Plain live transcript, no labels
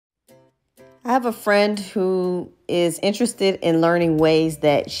I have a friend who is interested in learning ways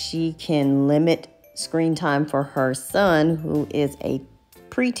that she can limit screen time for her son, who is a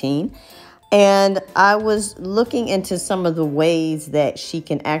preteen. And I was looking into some of the ways that she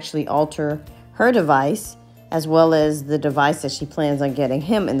can actually alter her device, as well as the device that she plans on getting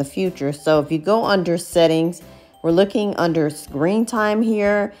him in the future. So if you go under settings, we're looking under screen time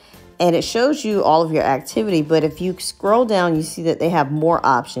here, and it shows you all of your activity. But if you scroll down, you see that they have more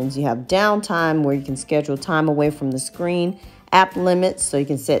options. You have downtime, where you can schedule time away from the screen, app limits, so you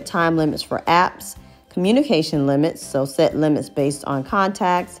can set time limits for apps, communication limits, so set limits based on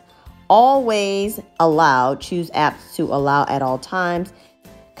contacts, always allowed, choose apps to allow at all times,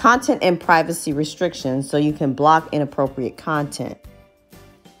 content and privacy restrictions, so you can block inappropriate content.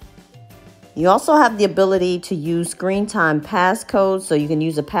 You also have the ability to use screen time passcodes, so you can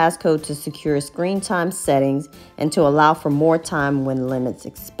use a passcode to secure screen time settings and to allow for more time when limits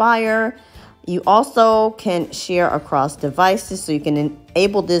expire. You also can share across devices, so you can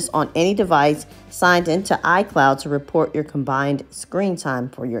enable this on any device signed into iCloud to report your combined screen time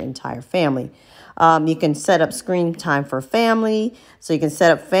for your entire family. You can set up screen time for family, so you can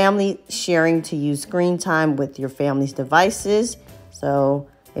set up family sharing to use screen time with your family's devices. So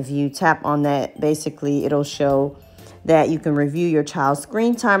if you tap on that, basically it'll show that you can review your child's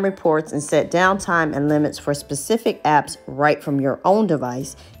screen time reports and set downtime and limits for specific apps right from your own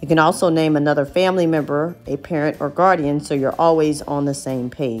device. You can also name another family member, a parent or guardian, so you're always on the same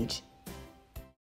page.